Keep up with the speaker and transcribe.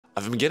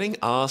I've been getting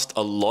asked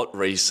a lot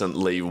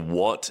recently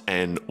what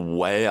and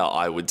where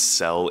I would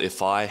sell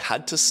if I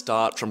had to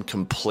start from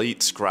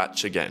complete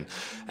scratch again.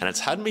 And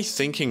it's had me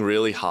thinking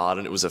really hard,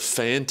 and it was a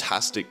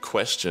fantastic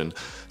question.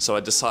 So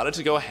I decided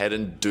to go ahead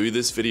and do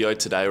this video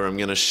today where I'm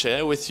going to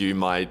share with you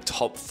my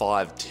top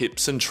 5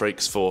 tips and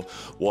tricks for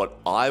what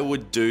I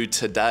would do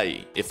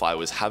today if I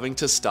was having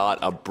to start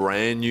a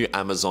brand new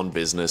Amazon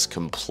business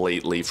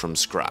completely from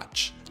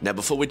scratch. Now,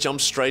 before we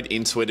jump straight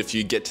into it, if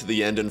you get to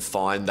the end and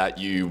find that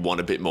you want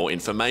a bit more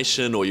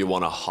information or you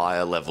want a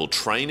higher level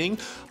training,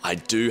 I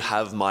do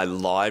have my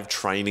live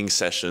training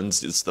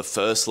sessions. It's the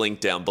first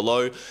link down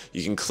below.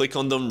 You can click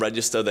on them,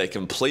 register. They're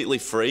completely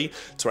free.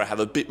 So I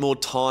have a bit more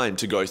time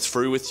to go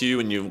through with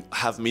you, and you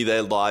have me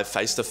there live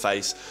face to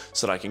face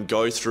so that I can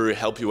go through,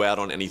 help you out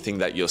on anything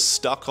that you're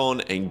stuck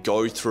on, and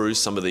go through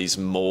some of these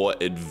more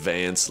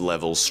advanced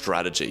level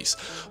strategies.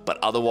 But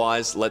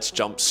otherwise, let's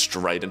jump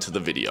straight into the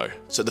video.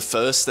 So the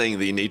first thing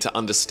that you need to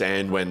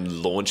understand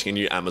when launching a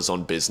new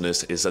Amazon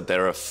business is that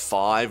there are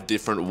 5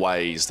 different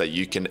ways that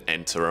you can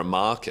enter a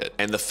market.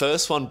 And the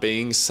first one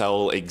being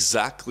sell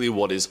exactly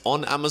what is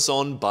on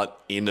Amazon,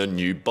 but in a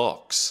new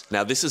box.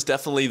 Now, this is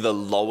definitely the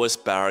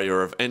lowest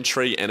barrier of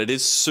entry, and it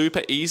is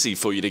super easy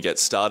for you to get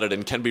started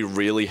and can be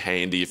really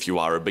handy if you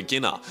are a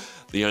beginner.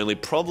 The only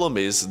problem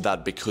is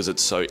that because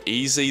it's so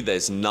easy,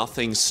 there's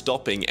nothing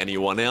stopping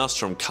anyone else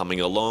from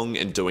coming along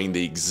and doing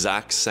the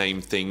exact same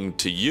thing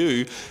to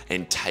you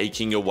and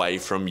taking away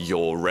from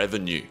your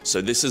revenue. So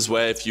this is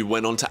where if you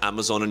went onto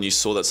Amazon and you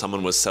saw that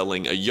someone was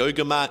selling a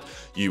yoga mat,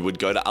 you would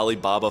go to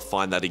Alibaba,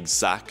 find that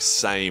exact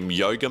same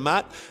yoga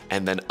mat,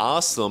 and then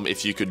ask them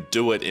if you could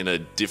do it in a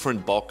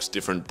different box,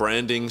 different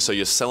branding. So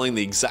you're selling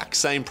the exact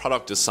same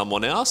product as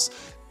someone else,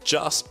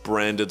 just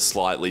branded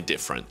slightly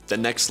different. The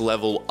next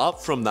level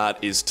up from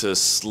that is to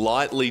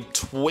slightly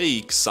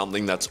tweak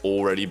something that's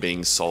already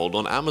being sold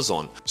on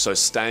Amazon. So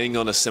staying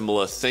on a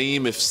similar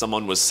theme, if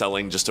someone was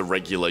selling just a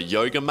regular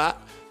yoga mat,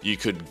 you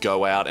could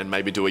go out and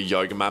maybe do a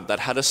yoga mat that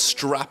had a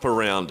strap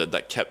around it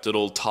that kept it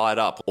all tied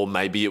up. Or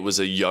maybe it was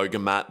a yoga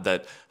mat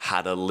that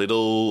had a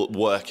little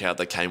workout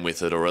that came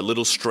with it or a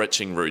little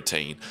stretching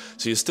routine.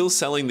 So you're still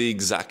selling the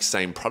exact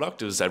same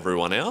product as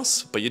everyone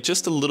else, but you're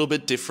just a little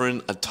bit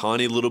different, a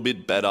tiny little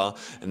bit better,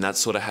 and that's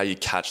sort of how you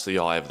catch the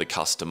eye of the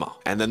customer.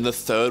 And then the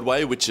third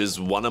way, which is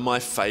one of my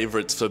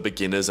favorites for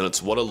beginners, and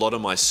it's what a lot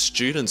of my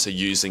students are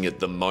using at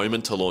the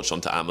moment to launch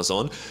onto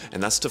Amazon,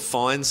 and that's to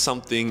find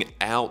something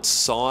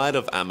outside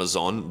of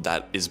Amazon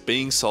that is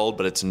being sold,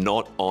 but it's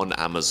not on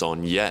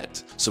Amazon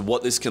yet. So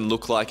what this can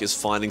look like is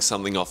finding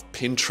something off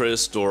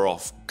Pinterest or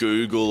off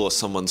Google or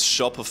someone's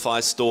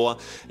Shopify store.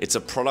 It's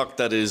a product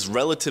that is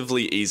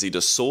relatively easy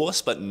to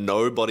source, but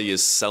nobody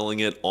is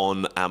selling it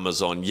on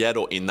Amazon yet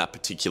or in that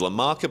particular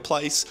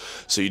marketplace.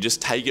 So you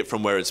just take it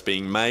from where it's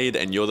being made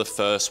and you're the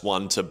first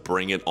one to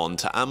bring it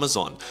onto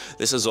Amazon.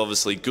 This is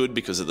obviously good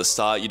because at the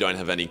start you don't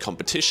have any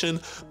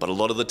competition, but a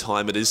lot of the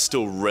time it is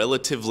still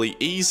relatively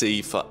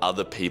easy for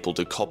other people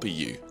to copy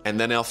you. And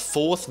then our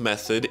fourth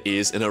method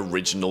is an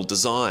original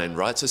design,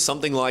 right? So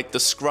something like the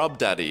Scrub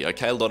Daddy,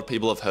 okay? A lot of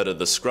people have heard of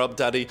the Scrub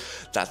Daddy.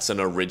 That's an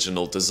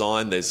original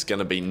design. There's going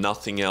to be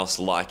nothing else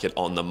like it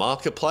on the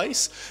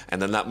marketplace.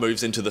 And then that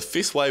moves into the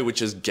fifth way,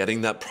 which is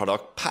getting that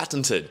product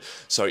patented.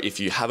 So if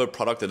you have a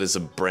product that is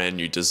a brand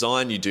new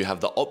design, you do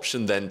have the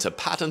option then to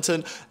patent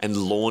it and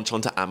launch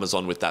onto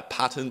Amazon with that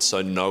patent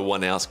so no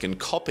one else can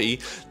copy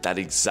that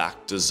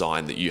exact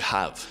design that you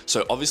have.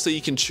 So obviously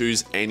you can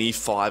choose any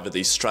 5 of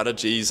these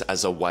strategies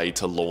as a way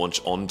to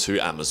launch onto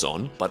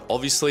Amazon. But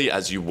obviously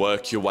as you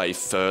work your way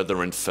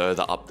further and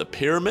further up the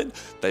pyramid,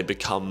 they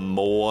become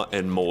more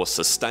and more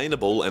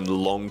sustainable and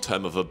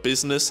long-term of a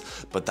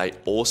business, but they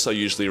also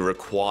usually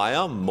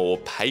require more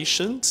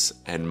patience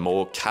and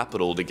more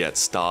capital to get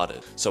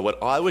started. So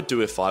what I would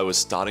do if I was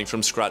starting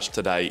from scratch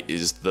today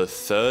is the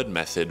third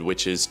method,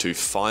 which is to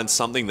find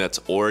something that's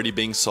already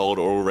being sold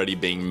or already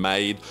being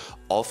made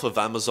off of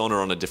Amazon or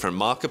on a different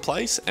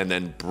marketplace, and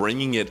then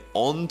bringing it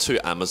onto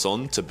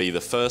Amazon to be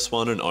the first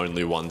one and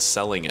only one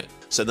selling it.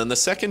 So then the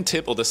second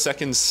tip or the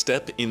second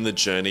step in the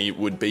journey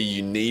would be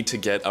you need to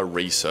get a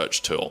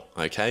research tool,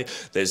 okay?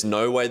 There's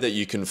no way that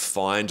you can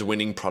find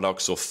winning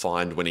products or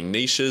find winning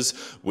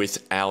niches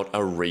without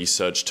a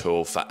research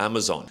tool for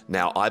Amazon.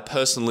 Now, I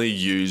personally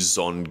use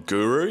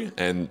ZonGuru,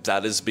 and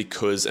that is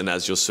because, and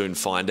as you'll soon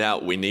find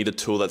out, we need a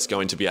tool that's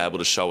going to be able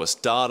to show us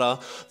data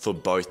for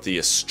both the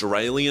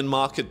Australian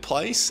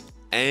marketplace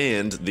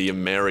and the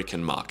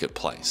American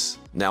marketplace.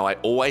 Now, I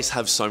always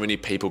have so many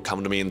people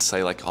come to me and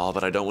say like, oh,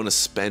 but I don't want to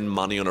spend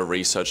money on a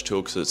research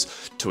tool because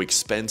it's too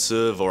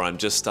expensive, or I'm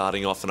just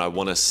starting off and I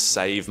want to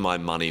save my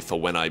money for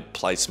when I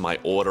place my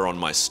order on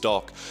my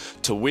stock.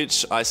 To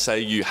which I say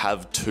you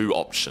have 2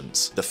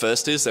 options. The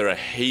first is there are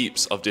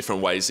heaps of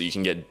different ways that you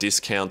can get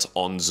discounts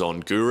on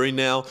ZonGuru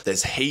now.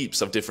 There's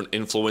heaps of different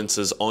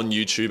influencers on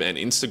YouTube and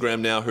Instagram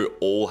now who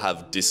all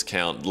have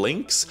discount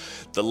links.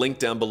 The link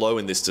down below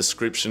in this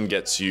description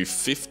gets you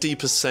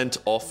 50%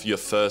 off your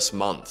first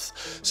month.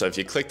 So if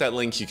you click that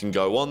link, you can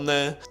go on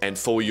there, and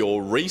for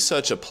your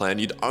researcher plan,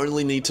 you'd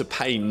only need to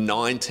pay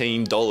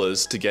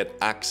 $19 to get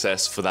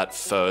access for that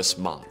first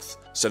month.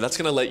 So that's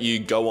going to let you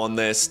go on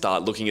there,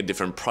 start looking at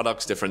different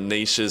products, different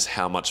niches,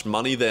 how much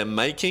money they're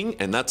making,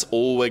 and that's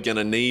all we're going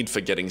to need for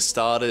getting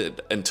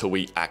started until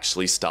we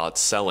actually start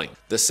selling.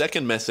 The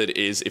second method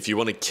is if you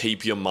want to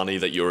keep your money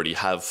that you already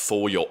have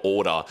for your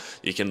order,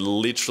 you can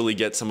literally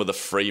get some of the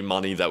free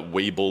money that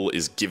Webull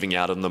is giving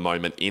out in the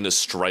moment in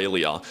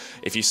Australia.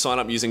 If you sign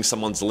up using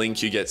someone's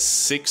link, you get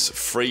 6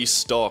 free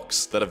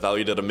stocks that are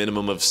valued at a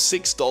minimum of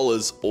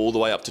 $6 all the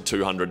way up to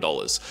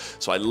 $200.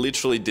 So I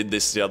literally did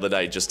this the other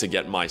day just to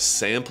get my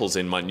samples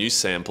in, my new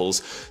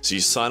samples. So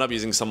you sign up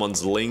using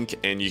someone's link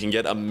and you can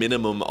get a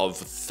minimum of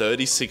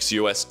 36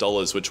 US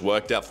dollars, which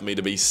worked out for me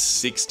to be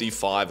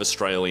 65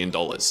 Australian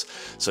dollars.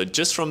 So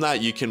just from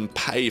that, you can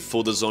pay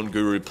for the Zon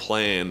Guru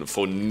plan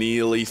for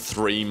nearly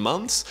 3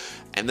 months.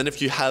 And then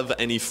if you have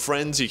any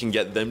friends, you can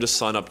get them to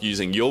sign up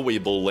using your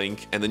Webull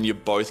link, and then you're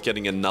both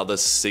getting another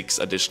 6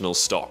 additional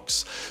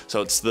stocks.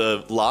 So it's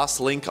the last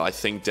link, I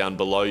think, down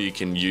below. You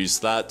can use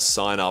that,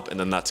 sign up, and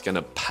then that's going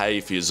to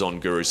pay for your Zon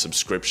Guru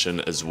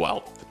subscription as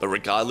well. But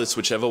regardless,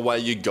 whichever way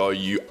you go,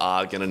 you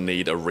are going to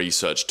need a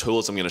research tool,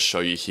 as I'm going to show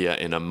you here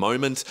in a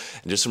moment.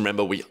 And just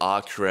remember, we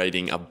are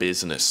creating a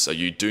business, so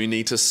you do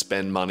need to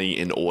spend money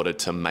in order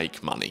to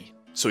make money.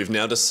 So we've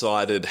now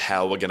decided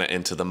how we're going to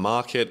enter the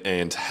market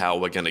and how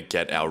we're going to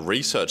get our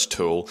research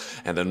tool.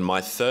 And then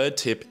my third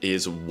tip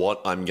is what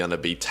I'm going to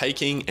be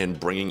taking and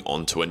bringing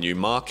onto a new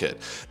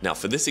market. Now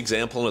for this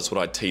example, and it's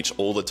what I teach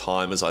all the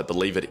time, as I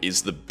believe it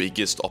is the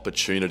biggest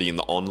opportunity in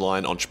the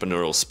online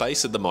entrepreneurial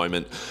space at the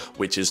moment,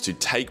 which is to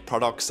take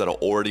products that are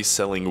already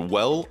selling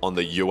well on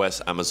the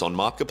US Amazon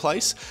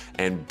marketplace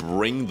and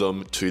bring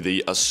them to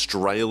the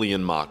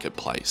Australian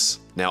marketplace.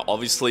 Now,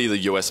 obviously, the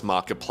US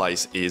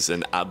marketplace is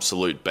an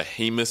absolute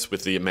behemoth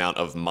with the amount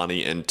of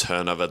money and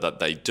turnover that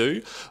they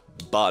do.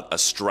 But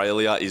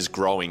Australia is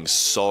growing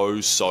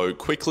so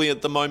quickly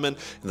at the moment,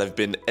 and they've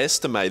been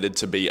estimated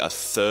to be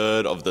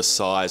 1/3 of the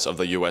size of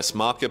the US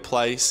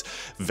marketplace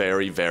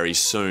very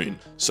soon.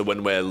 So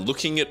when we're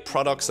looking at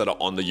products that are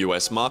on the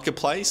US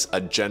marketplace,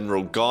 a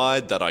general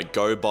guide that I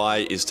go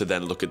by is to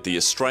then look at the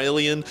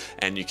Australian,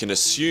 and you can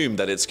assume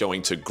that it's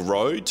going to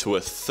grow to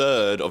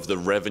 1/3 of the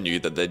revenue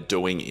that they're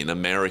doing in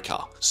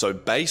America. So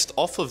based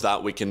off of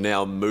that, we can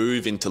now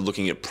move into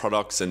looking at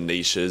products and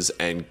niches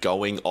and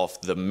going off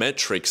the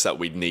metrics that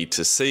we'd need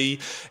to see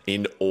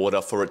in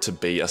order for it to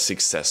be a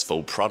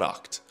successful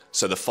product.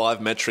 So the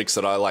 5 metrics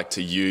that I like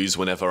to use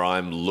whenever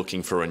I'm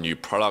looking for a new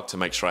product to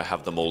make sure I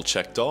have them all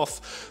checked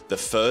off. The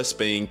first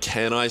being,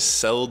 can I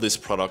sell this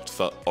product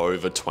for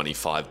over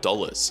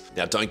 $25?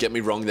 Now, don't get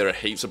me wrong, there are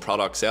heaps of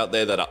products out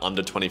there that are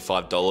under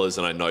 $25,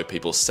 and I know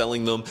people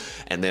selling them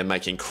and they're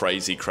making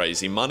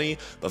crazy money.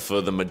 But for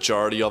the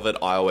majority of it,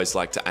 I always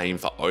like to aim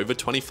for over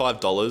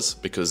 $25,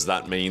 because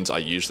that means I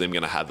usually am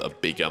going to have a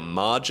bigger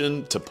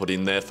margin to put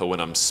in there for when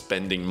I'm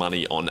spending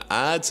money on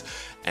ads,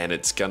 and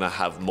it's gonna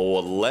have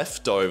more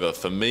leftover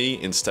for me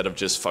instead of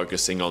just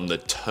focusing on the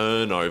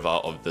turnover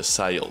of the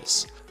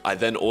sales. I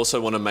then also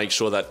want to make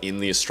sure that in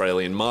the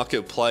Australian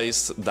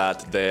marketplace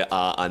that there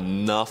are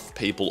enough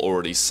people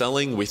already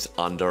selling with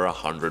under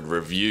 100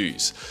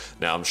 reviews.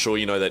 Now, I'm sure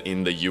you know that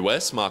in the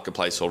US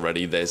marketplace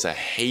already, there's a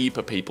heap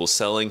of people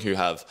selling who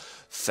have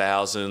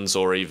thousands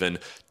or even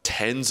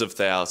tens of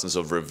thousands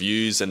of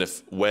reviews. And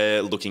if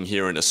we're looking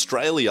here in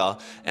Australia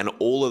and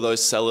all of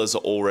those sellers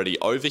are already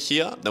over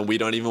here, then we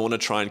don't even want to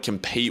try and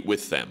compete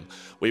with them.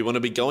 We want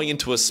to be going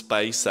into a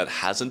space that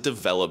hasn't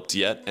developed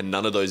yet, and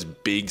none of those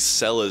big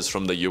sellers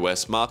from the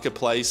US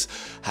marketplace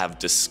have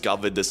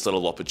discovered this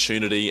little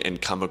opportunity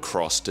and come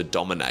across to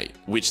dominate,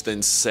 which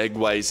then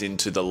segues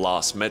into the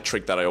last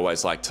metric that I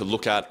always like to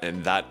look at,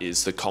 and that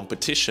is the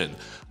competition.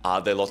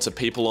 Are there lots of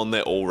people on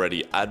there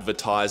already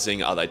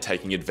advertising? Are they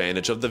taking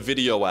advantage of the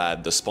video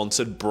ad, the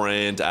sponsored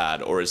brand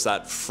ad, or is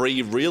that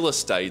free real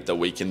estate that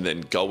we can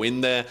then go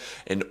in there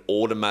and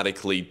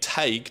automatically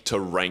take to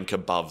rank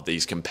above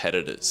these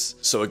competitors?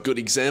 So a good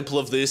example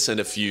of this, and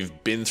if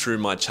you've been through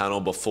my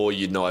channel before,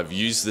 you know I've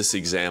used this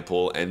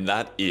example, and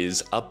that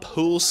is a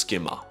pool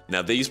skimmer.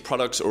 Now, these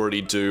products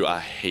already do a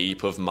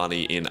heap of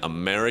money in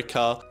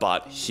America,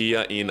 but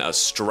here in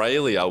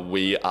Australia,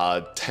 we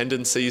are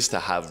tendencies to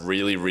have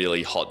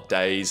really hot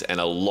days, and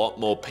a lot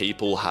more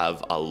people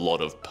have a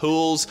lot of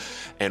pools,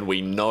 and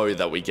we know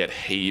that we get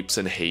heaps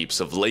and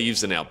heaps of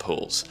leaves in our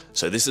pools.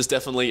 So this is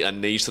definitely a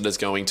niche that is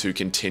going to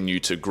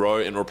continue to grow,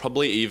 and will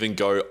probably even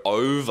go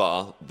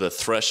over the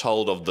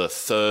threshold of the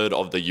 1/3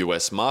 of the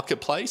US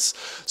marketplace.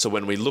 So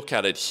when we look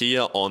at it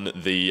here on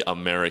the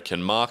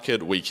American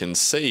market, we can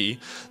see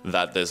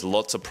that there's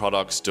lots of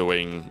products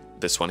doing,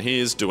 this one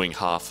here is doing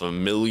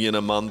 $500,000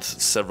 a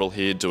month, several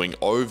here doing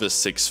over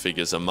 6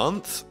 figures a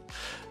month.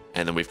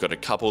 And then we've got a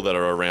couple that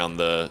are around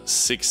the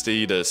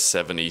 60 to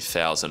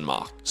 70,000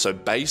 mark. So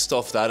based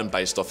off that and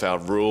based off our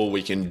rule,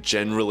 we can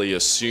generally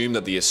assume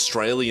that the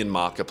Australian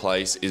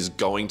marketplace is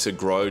going to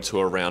grow to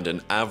around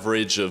an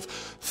average of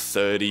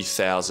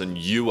 $30,000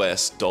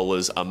 US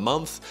a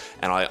month.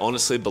 And I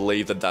honestly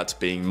believe that that's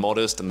being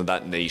modest and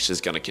that niche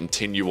is going to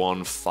continue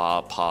on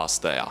far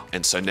past there.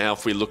 And so now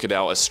if we look at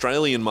our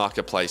Australian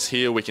marketplace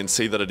here, we can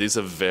see that it is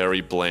a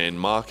very bland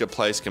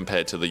marketplace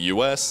compared to the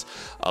US.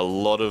 A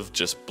lot of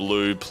just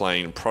blue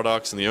plain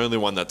products, and the only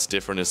one that's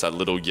different is that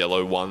little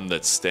yellow one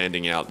that's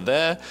standing out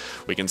there.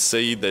 We can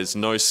see there's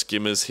no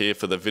skimmers here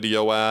for the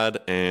video ad,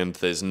 and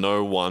there's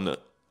no one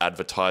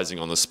advertising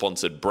on the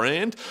sponsored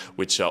brand,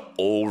 which are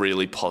all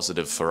really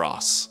positive for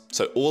us.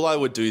 So all I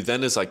would do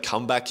then is I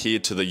come back here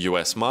to the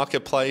US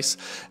marketplace,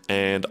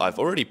 and I've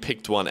already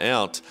picked one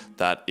out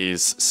that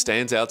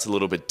stands out a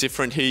little bit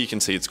different here. You can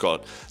see it's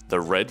got the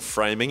red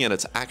framing, and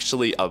it's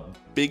actually a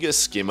bigger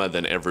skimmer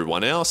than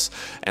everyone else,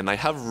 and they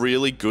have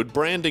really good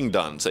branding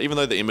done. So even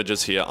though the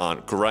images here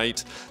aren't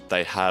great,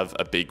 they have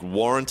a big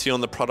warranty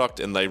on the product,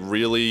 and they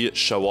really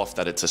show off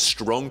that it's a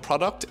strong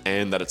product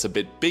and that it's a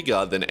bit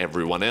bigger than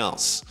everyone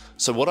else.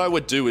 So what I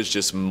would do is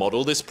just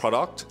model this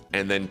product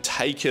and then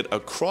take it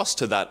across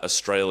to that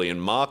Australian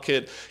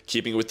market,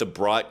 keeping with the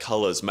bright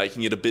colors,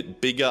 making it a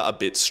bit bigger, a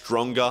bit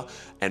stronger,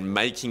 and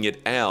making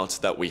it out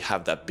that we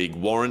have that big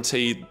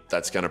warranty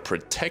that's going to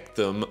protect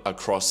them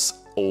across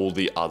all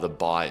the other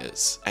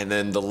buyers. And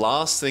then the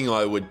last thing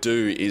I would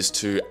do is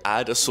to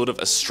add a sort of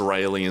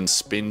Australian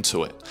spin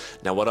to it.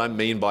 Now what I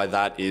mean by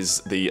that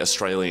is the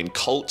Australian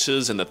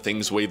cultures and the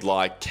things we'd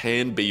like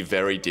can be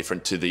very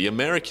different to the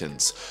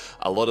Americans.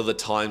 A lot of the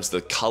times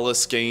the color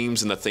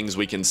schemes and the things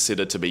we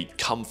consider to be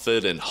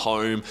comfort and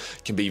home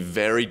can be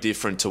very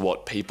different to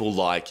what people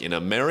like in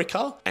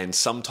America. And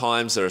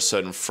sometimes there are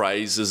certain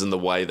phrases in the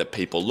way that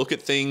people look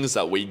at things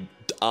that we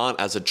aren't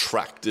as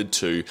attracted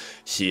to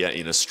here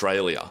in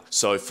Australia.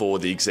 So for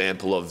the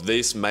example of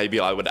this, maybe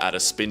I would add a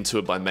spin to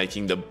it by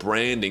making the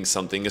branding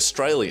something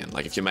Australian.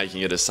 Like if you're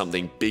making it as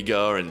something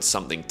bigger and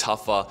something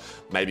tougher,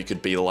 maybe it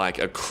could be like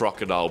a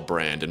crocodile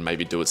brand, and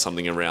maybe do it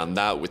something around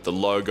that with the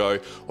logo,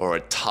 or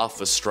a tough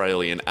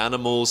Australian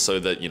animal, so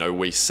that, you know,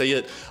 we see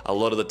it. A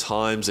lot of the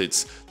times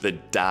it's the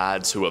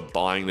dads who are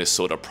buying this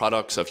sort of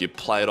product. So if you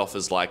play it off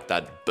as like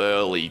that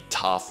burly,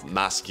 tough,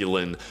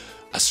 masculine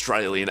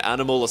Australian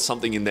animal or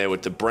something in there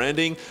with the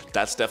branding,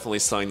 that's definitely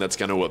something that's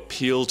going to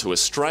appeal to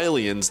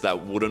Australians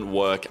that wouldn't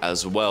work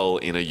as well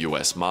in a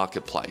US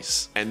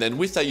marketplace. And then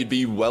with that, you'd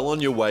be well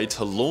on your way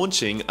to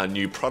launching a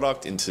new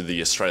product into the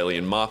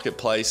Australian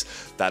marketplace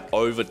that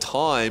over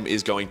time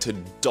is going to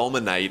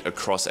dominate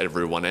across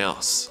everyone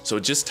else. So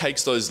it just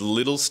takes those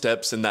little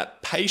steps and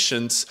that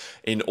patience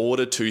in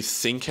order to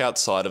think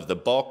outside of the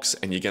box,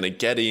 and you're going to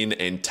get in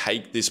and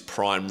take this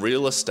prime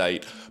real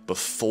estate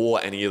before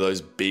any of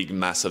those big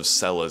massive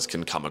sellers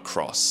can come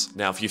across.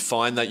 Now, if you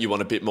find that you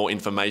want a bit more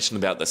information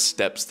about the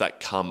steps that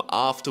come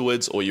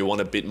afterwards, or you want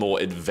a bit more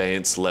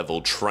advanced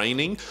level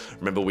training,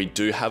 remember we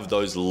do have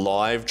those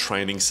live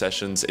training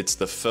sessions. It's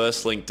the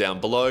first link down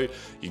below.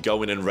 You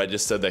go in and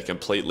register, they're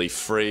completely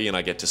free, and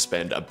I get to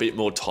spend a bit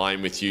more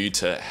time with you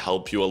to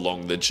help you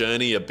along the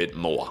journey a bit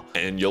more.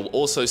 And you'll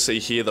also see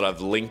here that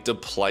I've linked a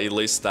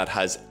playlist that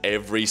has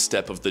every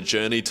step of the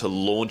journey to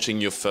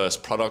launching your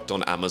first product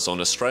on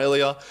Amazon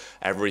Australia.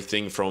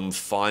 Everything from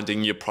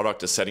finding your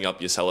product to setting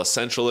up your Seller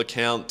Central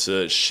account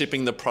to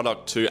shipping the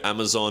product to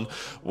Amazon,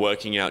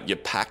 working out your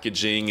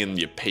packaging and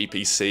your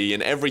PPC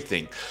and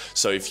everything.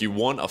 So if you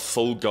want a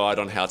full guide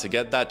on how to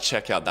get that,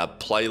 check out that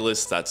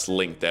playlist that's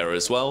linked there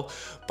as well.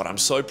 But I'm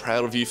so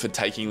proud of you for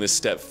taking this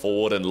step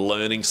forward and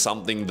learning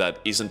something that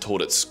isn't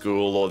taught at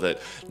school, or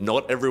that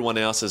not everyone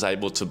else is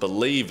able to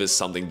believe is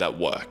something that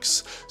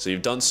works. So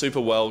you've done super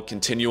well.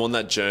 Continue on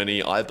that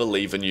journey. I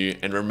believe in you.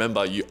 And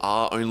remember, you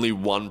are only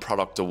one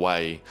product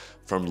away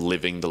from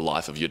living the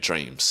life of your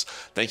dreams.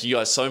 Thank you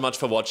guys so much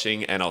for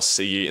watching, and I'll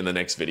see you in the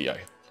next video.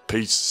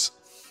 Peace.